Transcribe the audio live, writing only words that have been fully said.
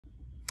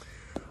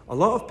A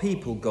lot of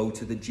people go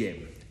to the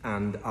gym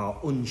and are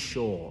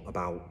unsure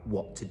about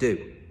what to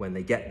do when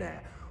they get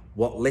there.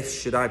 What lifts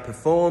should I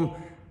perform?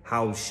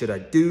 How should I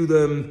do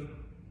them?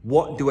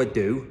 What do I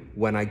do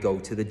when I go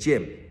to the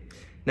gym?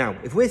 Now,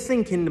 if we're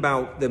thinking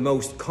about the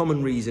most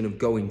common reason of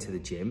going to the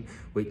gym,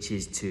 which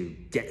is to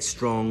get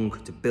strong,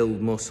 to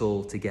build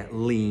muscle, to get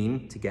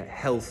lean, to get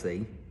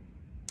healthy,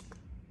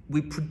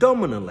 we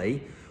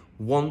predominantly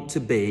want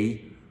to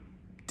be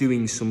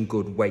doing some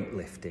good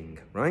weightlifting,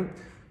 right?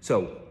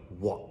 So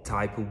what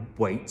type of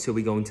weights are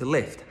we going to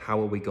lift? How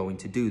are we going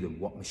to do them?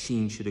 What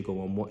machine should I go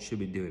on? What should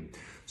we be doing?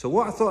 So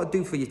what I thought I'd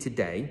do for you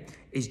today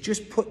is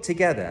just put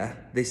together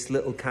this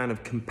little kind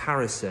of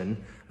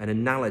comparison, an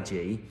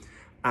analogy,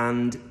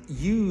 and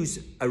use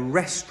a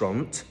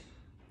restaurant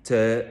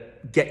to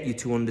get you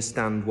to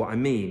understand what I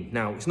mean.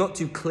 Now, it's not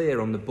too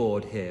clear on the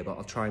board here, but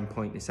I'll try and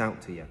point this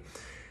out to you.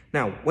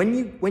 Now, when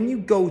you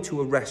go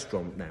to a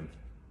restaurant then,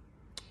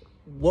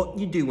 what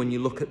you do when you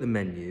look at the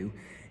menu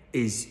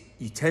is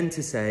you tend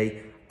to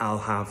say, I'll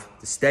have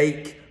the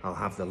steak, I'll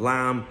have the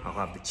lamb, I'll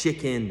have the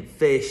chicken, the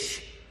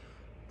fish,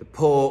 the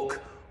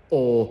pork,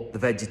 or the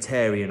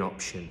vegetarian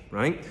option,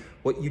 right?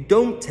 What you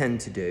don't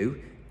tend to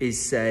do is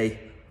say,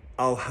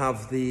 I'll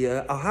have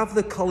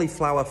the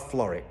cauliflower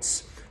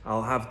florets,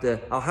 I'll have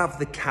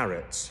the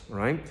carrots,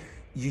 right?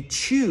 You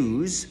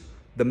choose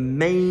the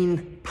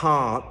main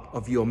part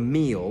of your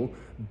meal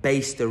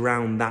based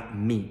around that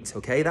meat,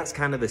 okay? That's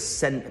kind of the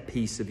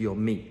centerpiece of your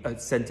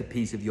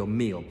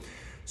meal.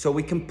 So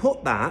we can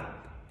put that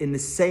in the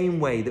same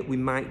way that we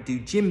might do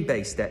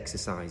gym-based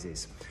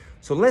exercises.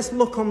 So let's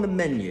look on the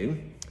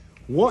menu.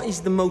 What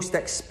is the most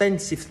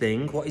expensive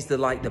thing? What is the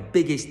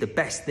biggest, the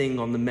best thing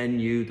on the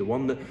menu? The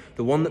one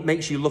that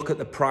makes you look at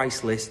the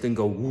price list and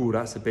go, ooh,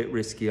 that's a bit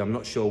risky. I'm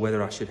not sure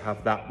whether I should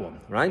have that one,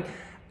 right?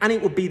 And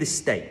it would be the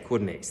steak,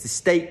 wouldn't it? It's the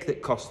steak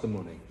that costs the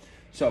money.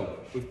 So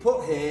we've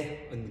put here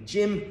in the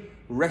gym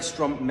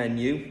restaurant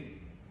menu,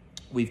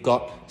 we've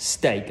got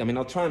steak. I mean,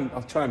 I'll try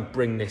and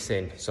bring this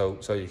in so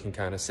you can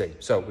kind of see.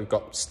 So we've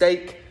got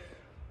steak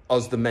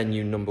as the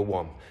menu number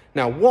one.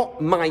 Now,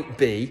 what might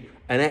be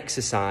an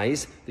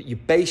exercise that you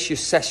base your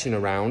session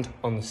around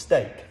on the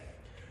steak?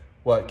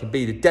 Well, it could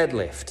be the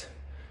deadlift.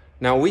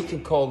 Now, we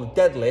can call the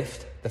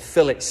deadlift the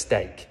fillet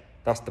steak.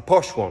 That's the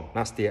posh one.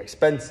 That's the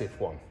expensive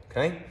one,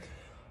 okay?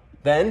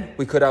 Then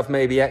we could have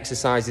maybe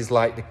exercises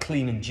like the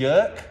clean and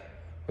jerk,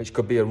 which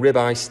could be a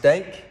ribeye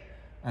steak.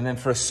 And then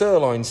for a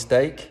sirloin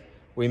steak,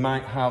 we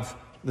might have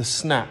the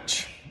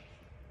snatch.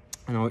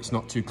 I know it's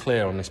not too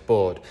clear on this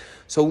board.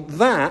 So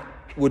that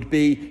would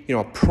be,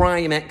 a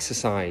prime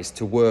exercise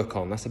to work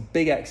on. That's a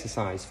big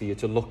exercise for you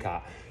to look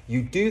at.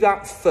 You do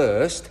that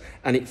first,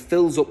 and it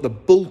fills up the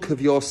bulk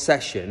of your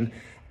session,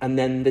 and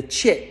then the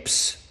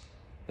chips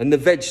and the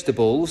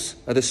vegetables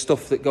are the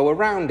stuff that go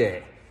around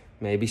it.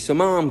 Maybe some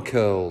arm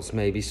curls,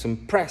 maybe some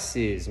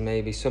presses,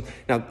 maybe some...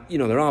 Now,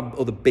 there are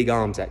other big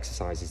arms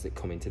exercises that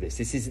come into this.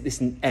 This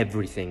isn't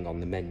everything on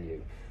the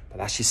menu, but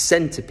that's your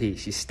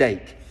centerpiece, your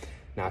steak.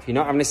 Now, if you're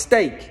not having a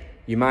steak,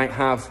 you might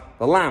have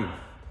the lamb.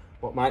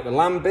 What might the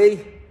lamb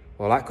be?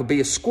 Well, that could be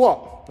a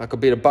squat. That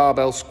could be a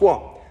barbell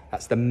squat.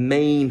 That's the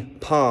main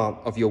part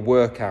of your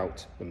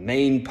workout, the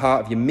main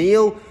part of your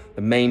meal,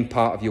 the main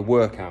part of your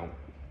workout.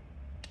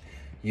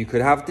 You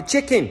could have the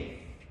chicken.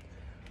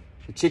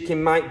 The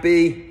chicken might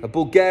be a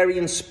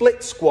Bulgarian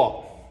split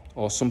squat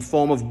or some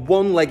form of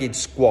one-legged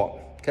squat,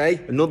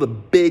 okay? Another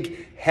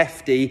big,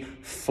 hefty,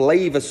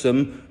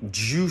 flavoursome,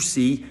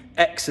 juicy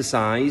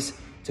exercise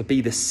to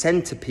be the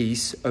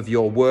centerpiece of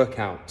your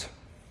workout.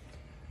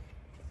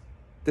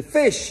 The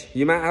fish,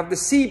 you might have the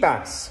sea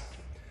bass.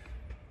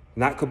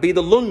 And that could be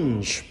the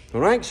lunge, all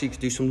right? So you could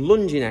do some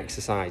lunging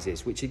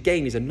exercises, which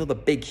again is another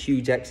big,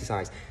 huge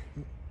exercise.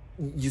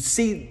 You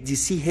see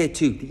here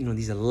too,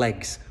 these are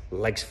legs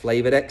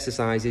flavoured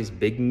exercises,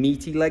 big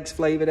meaty legs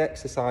flavoured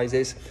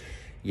exercises.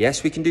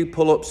 Yes, we can do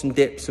pull-ups and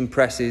dips and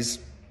presses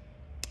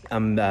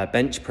and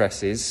bench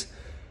presses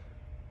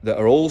that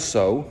are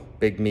also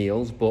big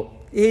meals, but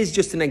here's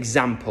just an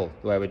example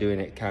where we're doing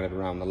it kind of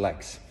around the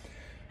legs.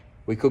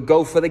 We could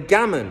go for the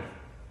gammon,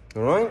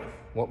 all right?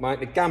 What might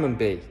the gammon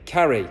be?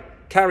 Carry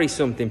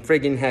something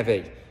friggin'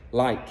 heavy,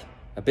 like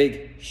a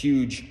big,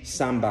 huge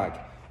sandbag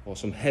or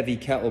some heavy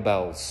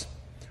kettlebells,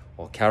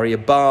 or carry a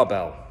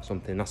barbell,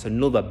 something. That's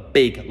another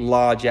big,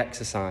 large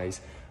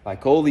exercise,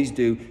 like all these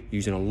do,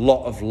 using a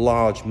lot of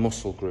large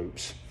muscle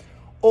groups.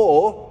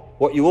 Or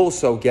what you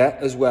also get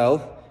as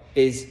well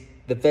is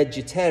the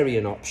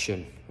vegetarian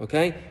option,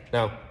 okay?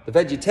 Now, the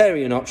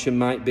vegetarian option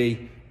might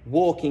be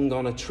walking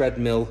on a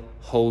treadmill,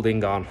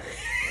 holding on.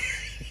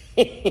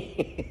 Yeah.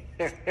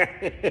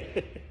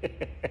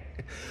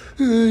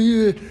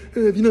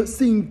 Have you not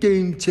seen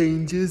Game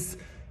Changers?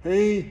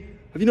 Hey,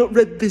 have you not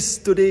read this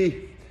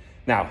study?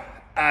 Now,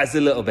 there's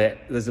a little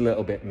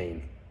bit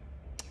mean.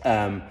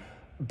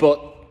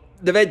 But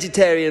the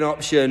vegetarian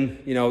option,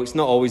 it's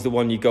not always the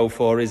one you go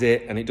for, is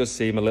it? And it does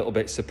seem a little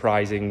bit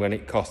surprising when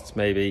it costs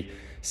maybe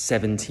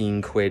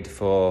 17 quid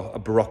for a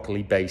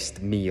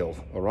broccoli-based meal,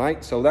 all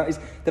right? So that is,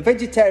 the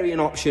vegetarian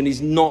option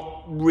is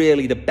not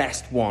really the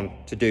best one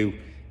to do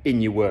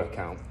in your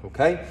workout,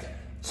 okay?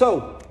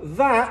 So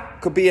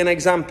that could be an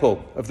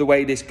example of the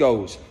way this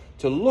goes.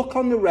 To look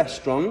on the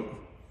restaurant,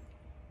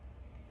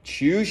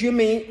 choose your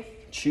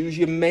meat, choose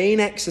your main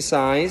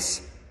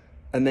exercise,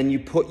 and then you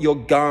put your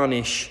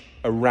garnish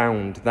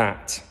around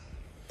that.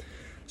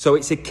 So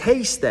it's a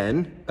case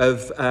then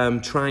of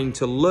trying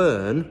to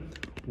learn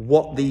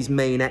what these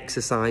main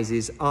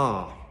exercises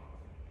are.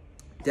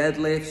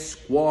 Deadlift,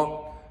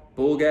 squat,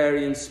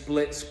 Bulgarian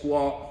split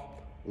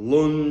squat,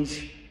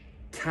 lunge,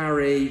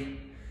 carry.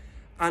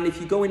 And if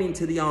you're going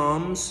into the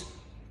arms,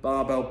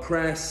 barbell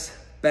press,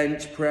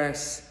 bench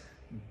press,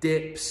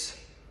 dips,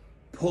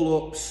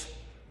 pull-ups,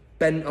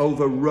 bent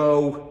over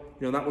row,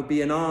 that would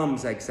be an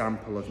arms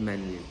example of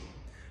menu.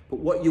 But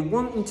what you're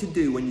wanting to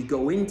do when you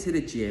go into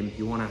the gym,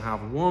 you want to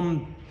have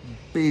one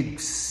big,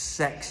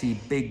 sexy,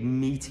 big,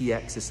 meaty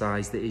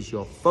exercise that is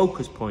your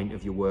focus point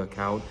of your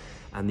workout,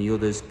 and the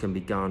others can be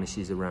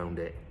garnishes around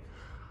it.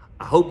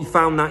 I hope you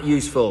found that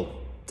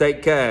useful.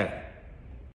 Take care.